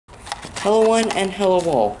Hello one and hello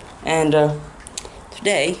all. And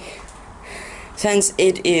today, since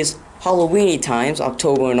it is Halloweeny times,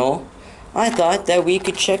 October and all, I thought that we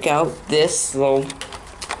could check out this little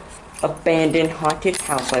abandoned haunted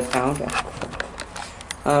house I found.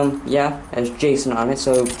 Yeah, has Jason on it,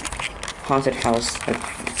 so haunted house.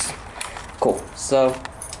 Cool. So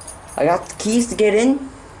I got the keys to get in.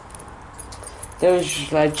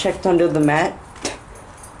 I checked under the mat.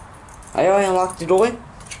 I already unlocked the door,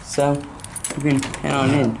 so we can head on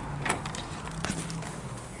in.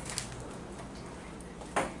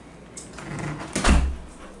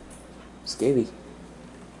 Scary.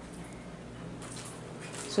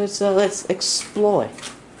 So let's explore.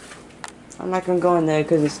 I'm not gonna go in there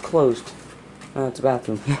because it's closed. It's a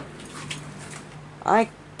bathroom. I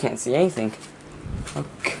can't see anything.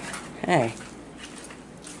 Okay.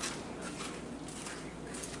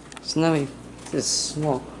 So now this is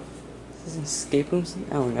small. Is this an escape room?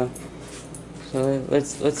 I don't know. So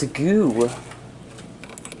let's go.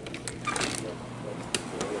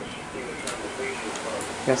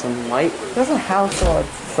 Got some light. There's a house or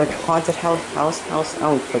it's like haunted house. I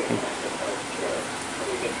don't fucking.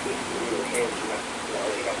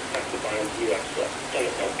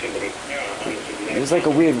 There's like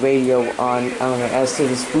a weird radio on, I don't know, as to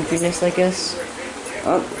the spookiness, I guess.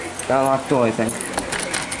 Oh, got a locked door, I think.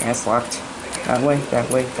 Yeah, it's locked. That way.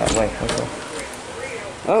 Okay.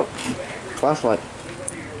 Oh, flashlight.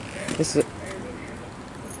 This is.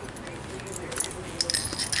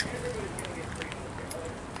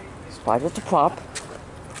 Slide with the prop.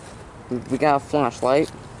 We got a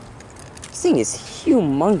flashlight. This thing is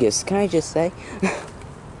humongous, can I just say?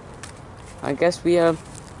 I guess we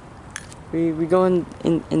go in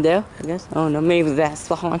there, I guess. I don't know, maybe that's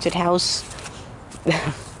the haunted house.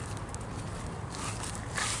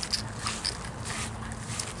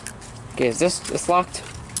 Okay, is this locked?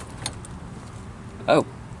 Oh.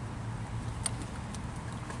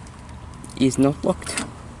 It's not locked.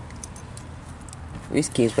 These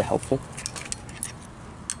keys were helpful.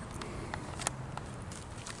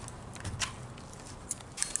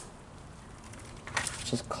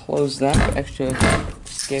 Just close that for extra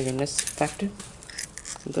scariness factor.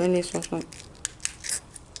 Do I need a flashlight?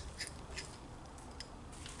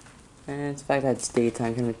 And the fact that it's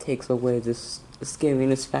daytime kind of takes away this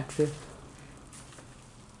scariness factor.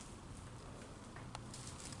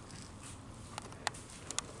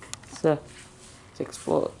 So, let's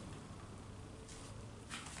explore.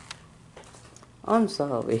 I'm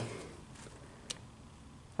sorry.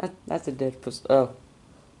 That's a dead person.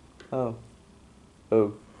 Oh.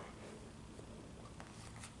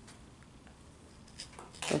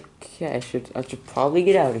 Okay, I should probably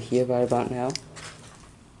get out of here right about now.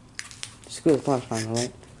 Screw the flashlight,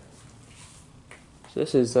 alright? So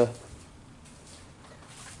this is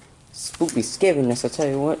spooky scariness, I tell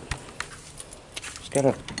you what. Just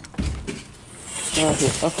gotta.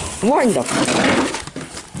 What in the?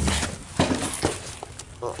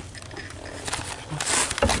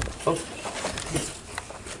 Oh.